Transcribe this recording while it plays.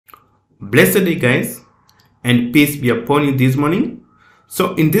Blessed day, guys, and peace be upon you this morning.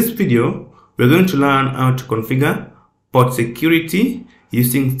 So in this video, we're going to learn how to configure port security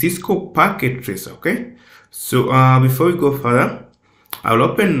using Cisco Packet Tracer. Okay, so before we go further, I'll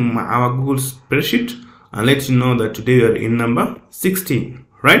open our Google spreadsheet and let you know that today we are in number 16,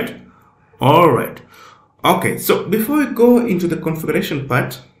 right? All right. Okay, so before we go into the configuration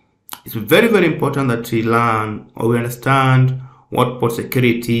part, it's very, very important that we learn or we understand what port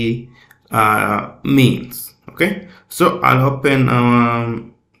security means. Okay, so I'll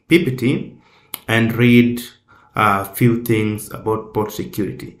open PPT and read a few things about port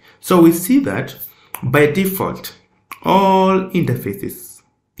security. So we see that by default, all interfaces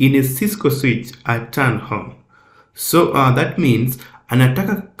in a Cisco switch are turned on. So that means an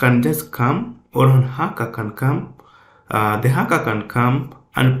attacker can just come, or a hacker can come. The hacker can come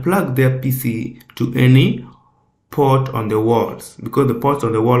and plug their PC to any port on the walls, because the ports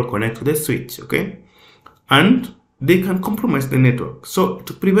on the wall connect to the switch. Okay, and they can compromise the network. So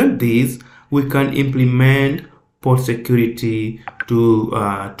to prevent this, we can implement port security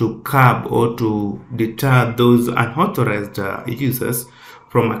to curb or to deter those unauthorized users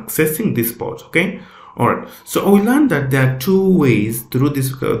from accessing this port. Okay, all right. So we learned that there are two ways through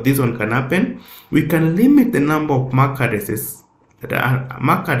this one can happen. We can limit the number of MAC addresses that are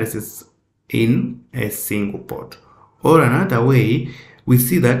MAC addresses in a single port, or another way, we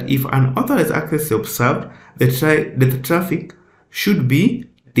see that if unauthorized access is observed, the traffic should be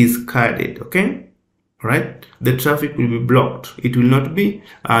discarded. Okay, right? The traffic will be blocked. It will not be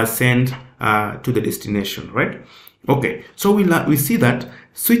sent to the destination, right? Okay, so we see that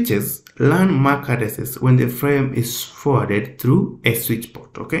switches learn MAC addresses when the frame is forwarded through a switch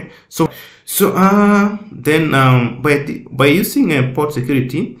port. Okay, so then by using a port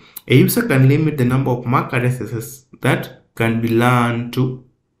security, a user can limit the number of MAC addresses that can be learned to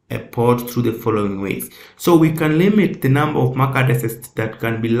a port through the following ways. So we can limit the number of MAC addresses that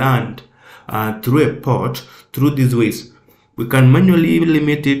can be learned through a port through these ways. We can manually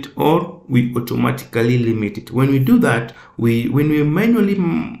limit it, or we automatically limit it. When we do that, when we manually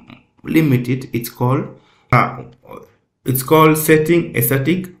limit it, it's called setting a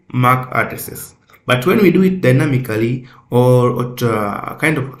static MAC addresses. But when we do it dynamically or a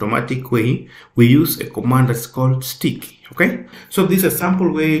kind of automatic way, we use a command that's called sticky. Okay, so this is a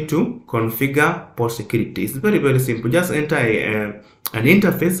sample way to configure port security. It's very, very simple. Just enter an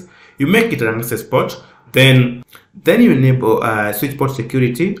interface, you make it an access port, then you enable switch port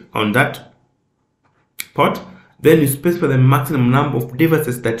security on that port. Then you specify the maximum number of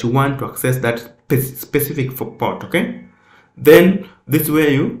devices that you want to access that specific port. Okay, then this is where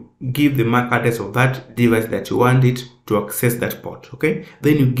you give the MAC address of that device that you want it to access that port. Okay,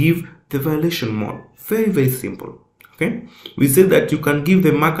 then you give the violation mode. Very, very simple. Okay, we say that you can give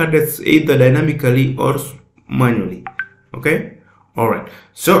the MAC address either dynamically or manually. Okay, all right.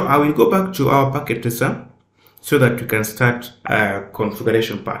 So I will go back to our packet tracer so that we can start a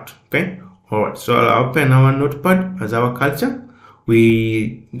configuration part. Okay, all right. So I'll open our notepad as our culture.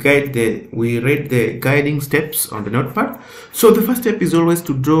 We read the guiding steps on the notepad. So the first step is always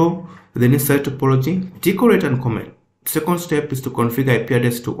to draw the necessary topology, decorate and comment. The second step is to configure IP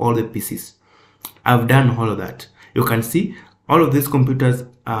address to all the PCs. I've done all of that. You can see all of these computers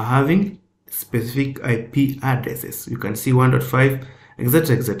are having specific IP addresses. You can see 1.5,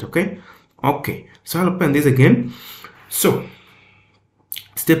 etc, etc. Okay, so I'll open this again. So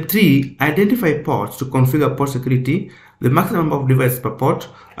step 3, identify ports to configure port security, the maximum number of devices per port,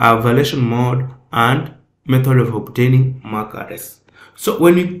 violation mode, and method of obtaining MAC address. So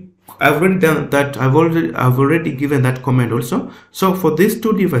I've already done that. I've already given that comment also. So for these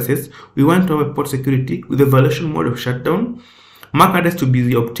two devices, we want to have a port security with the violation mode of shutdown. MAC address to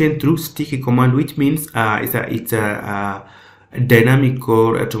be obtained through sticky command, which means it's a dynamic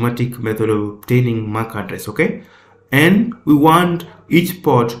or automatic method of obtaining MAC address. Okay, and we want each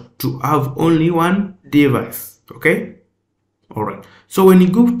port to have only one device. Okay, all right. So when you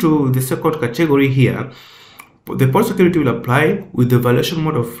go to the second category here, the port security will apply with the violation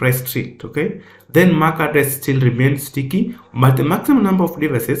mode of restrict. Okay, then MAC address still remains sticky, but the maximum number of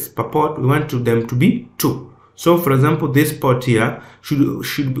devices per port, we want them to be 2. So for example, this port here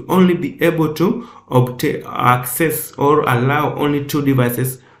should only be able to obtain access or allow only 2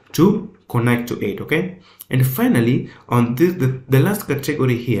 devices to connect to it. Okay, and finally on this the last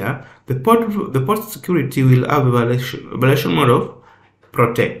category here, the port security will have a violation mode of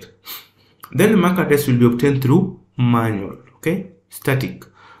protect. Then the MAC address will be obtained through manual. Okay, static.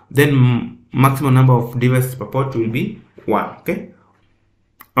 Then maximum number of devices per port will be 1.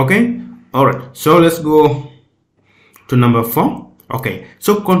 Okay, all right. So let's go to number 4. Okay,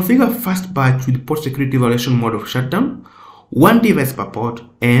 so configure first batch with port security violation mode of shutdown, one device per port,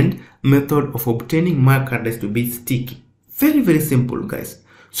 and method of obtaining MAC address to be sticky. Very, very simple, guys.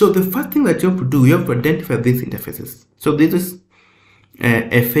 So the first thing that you have to do, you have to identify these interfaces. So this is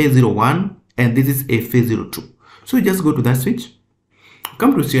FA01 and this is FA02. So you just go to that switch,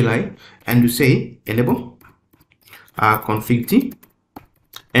 come to CLI, and you say enable config T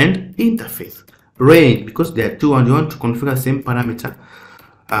and interface range, because there are two and you want to configure the same parameter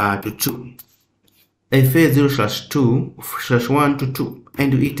to 2, FA0/2/1 to 2,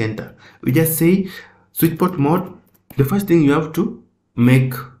 and you hit enter. We just say switch port mode. The first thing you have to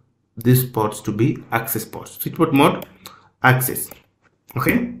make these ports to be access ports. Switch port mode access.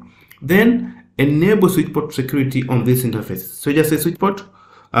 Okay, then enable switch port security on this interface. So just say switch port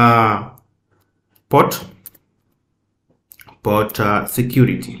port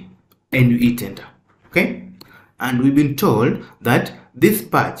security, and you hit enter. Okay, and we've been told that this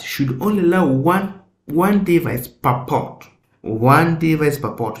patch should only allow one device per port,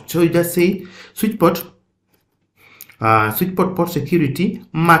 so you just say switch port port security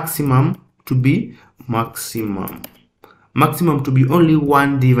maximum to be only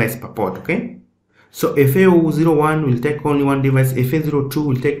one device per port. Okay, so FA01 will take only one device, FA02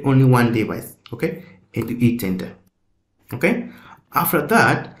 will take only one device. Okay, and you hit enter. Okay, after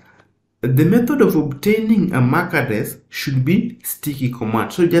that, the method of obtaining a MAC address should be sticky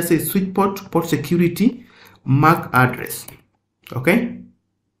command. So just say switch port security MAC address. Okay,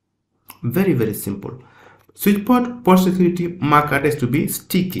 very, very simple. Switch port security MAC address to be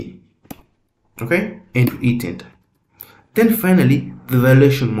sticky. Okay, and hit enter. Then finally, the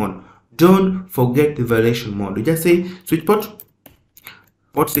violation mode. Don't forget the violation mode. You just say switch port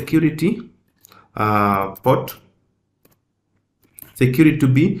security port security to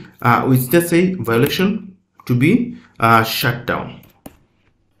be we just say violation to be shutdown.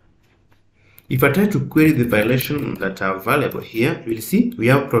 If I try to query the violation that are available here, you will see we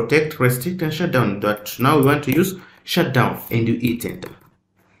have protect, restrict, and shutdown, but now we want to use shutdown, and you hit enter.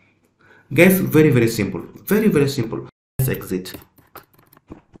 Guys, very, very simple, very, very simple. Let's exit.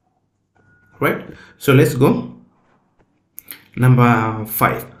 Right, so let's go. Number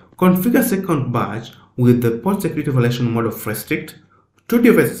 5, configure second batch with the port security violation mode of restrict, 2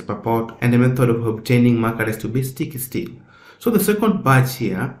 devices per port, and a method of obtaining MAC address to be sticky still. So the second batch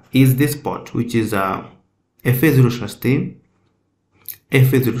here is this port, which is FA0/3,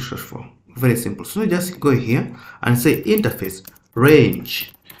 FA0/4. Very simple. So just go here and say interface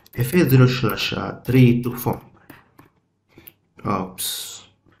range FA0/3 to 4. Oops.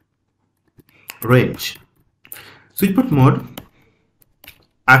 Range. Switch port mode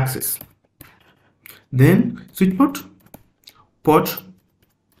access. Then switch port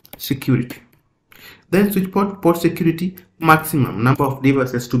security. Then switch port security maximum number of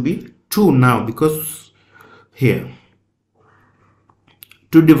devices to be 2 now, because here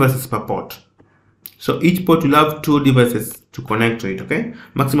 2 devices per port. So each port will have 2 devices to connect to it. Okay,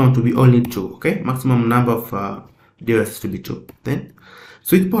 maximum to be only 2. Okay, maximum number of devices to be 2. Then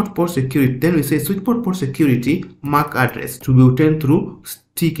switch port security. Then we say switch port security MAC address to be obtained through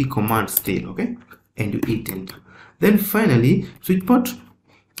sticky command still. Okay, and you hit enter. Then finally switch port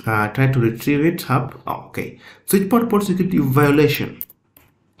try to retrieve it up. Okay, switch port security violation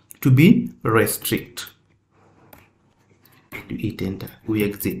to be restrict, and you hit enter. We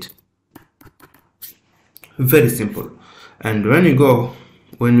exit. Very simple. And when we go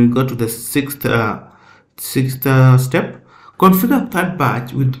to the sixth step, configure third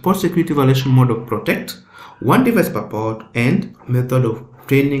batch with port security violation mode of protect, 1 device per port, and method of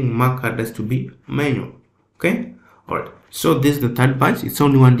obtaining MAC address to be manual. Okay, all right. So this is the third batch. It's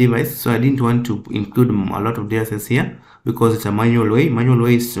only 1 device, so I didn't want to include a lot of devices here because it's a manual way. Manual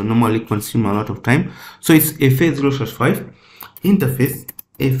way is normally consume a lot of time. So it's FA0/5 interface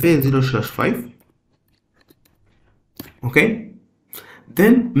FA0/5. Okay,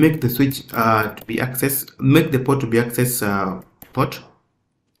 then make the switch to be access, make the port to be access port.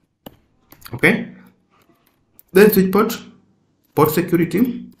 Okay, then switch port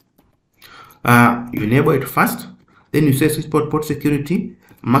security, you enable it first. Then you say switch port security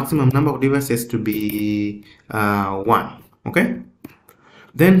maximum number of devices to be 1. Okay,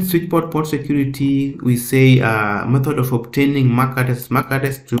 then switch port security, we say method of obtaining MAC address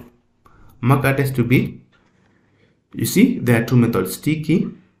to be, you see there are 2 methods, sticky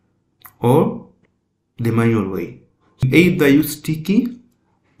or the manual way. You either use sticky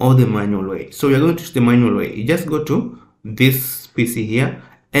or the manual way. So we are going to use the manual way. You just go to this PC here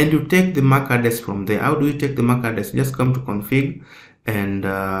and you take the MAC address from there. How do you take the MAC address? Just come to config, and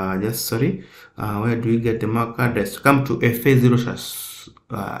just sorry, where do we get the MAC address? Come to FA0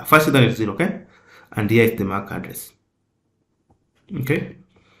 faster than 0, okay, and here is the MAC address. Okay,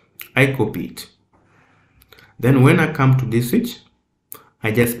 I copy it. Then when I come to this switch,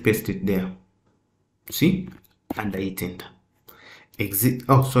 I just paste it there. See, and I hit enter. Exit.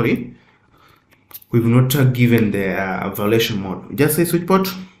 Oh, sorry, we've not given the violation mode. Just say switch port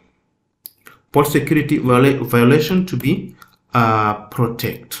security violation to be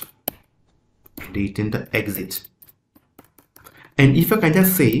protect. Hit enter. Exit. And if I can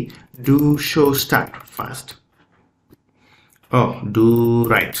just say do show start first. Oh, do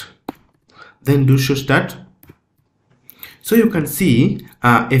right. Then do show start. So you can see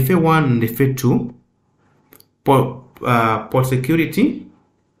FA1 and FA2 port security,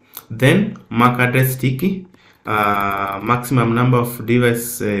 then MAC address sticky, maximum number of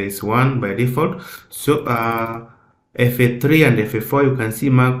devices is 1 by default. So FA3 and FA4 you can see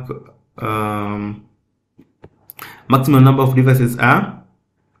maximum number of devices are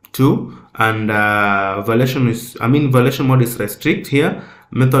 2, and violation mode is restrict here.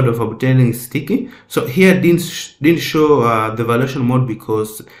 Method of obtaining is sticky. So here didn't show the violation mode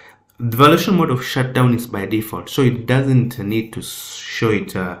because the violation mode of shutdown is by default, so it doesn't need to show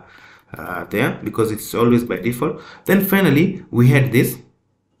it there because it's always by default. Then finally we had this,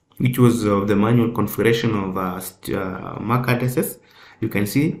 which was the manual configuration of MAC addresses. You can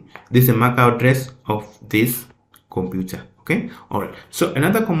see this is a MAC address of this computer. Okay, all right. So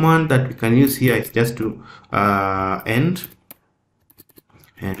another command that we can use here is just to end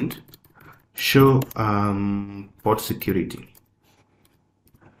show port security.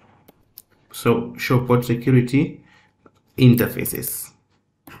 So show port security interfaces.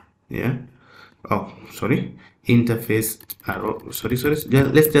 Yeah. Oh, sorry. Interface arrow. Sorry.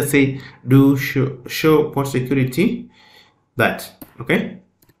 Let's just say do show port security that. Okay.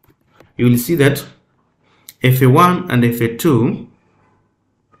 You will see that FA1 and FA2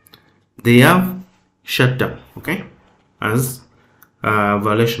 they have shutdown. Okay, as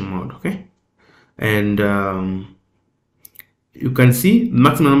violation mode. Okay, and you can see the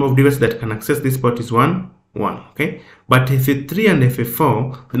maximum number of devices that can access this port is 1. Okay, but FA3 and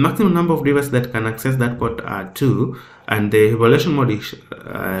FA4 the maximum number of devices that can access that port are 2, and the violation mode is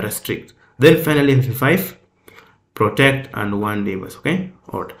restrict. Then finally FA5 protect and 1 device. Okay,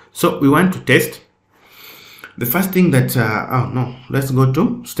 all right. So we want to test the first thing that let's go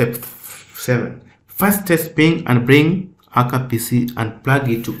to step 7. First, test ping and bring Aka PC and plug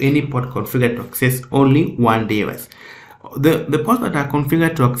it to any port configured to access only 1 device. The ports that are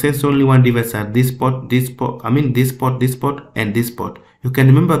configured to access only 1 device are this port, this port, and this port. You can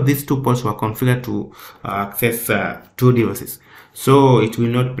remember these 2 ports were configured to access 2 devices, so it will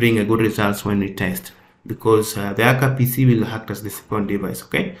not bring a good results when we test, because the Aka PC will act as the second device.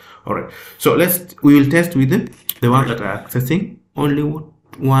 Okay, all right. So we will test with the ones that are accessing only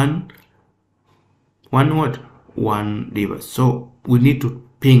one device. So we need to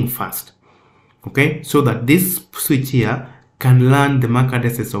ping first. Okay, so that this switch here can learn the MAC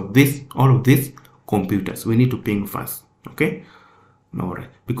addresses of all of these computers. We need to ping first. Okay, all right.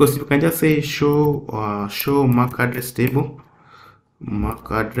 Because you can just say show MAC address table.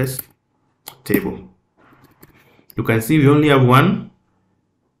 You can see we only have one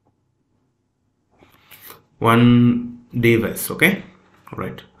device. Okay, all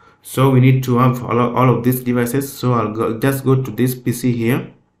right. So we need to have all of these devices. So I'll just go to this PC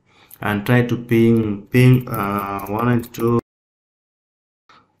here and try to ping 1 and 2.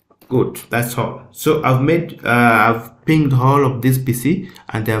 Good, that's all. So I've pinged all of this PC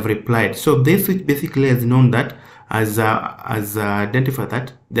and they have replied. So this switch basically has known that as identified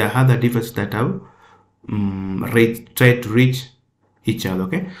that there are other devices that have tried to reach each other.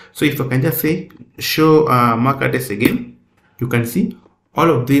 Okay, so if I can just say show MAC address again, you can see all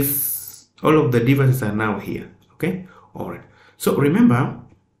of the devices are now here. Okay, all right. So remember,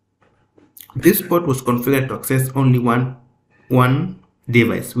 this port was configured to access only one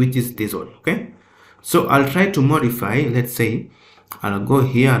device, which is this one. Okay, so I'll try to modify. Let's say I'll go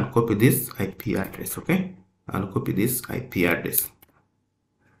here and copy this IP address. Okay, I'll copy this IP address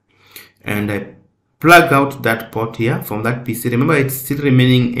and I plug out that port here from that PC. Remember, it's still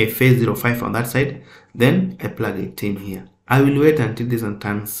remaining a phase 05 on that side. Then I plug it in here. I will wait until this one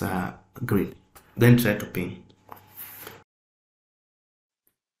turns green, then try to ping.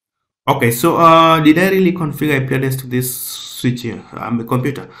 Okay, so did I really configure IP address to this switch here? A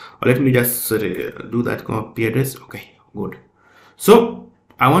computer. Or let me just do that IP address. Okay, good. So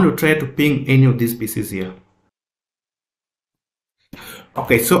I want to try to ping any of these PCs here.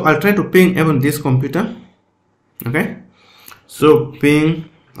 Okay, so I'll try to ping even this computer. Okay, So ping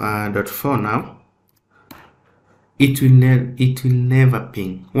 .4 now. It will never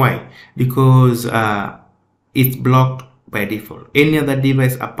ping. Why? Because it's blocked by default. Any other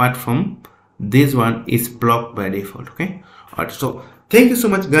device apart from this one is blocked by default. Okay. Alright. So thank you so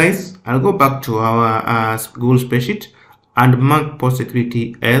much, guys. I'll go back to our Google spreadsheet and mark port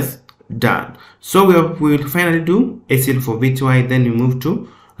security as done. So we will finally do ACL for VTY. Then we move to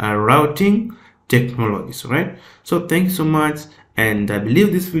routing technologies. Right. So thank you so much. And I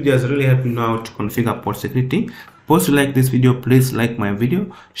believe this video has really helped you now to configure port security. Suppose you like this video, please like my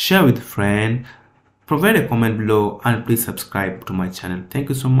video, share with a friend, provide a comment below, and please subscribe to my channel. Thank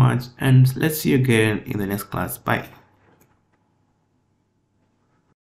you so much, and let's see you again in the next class. Bye.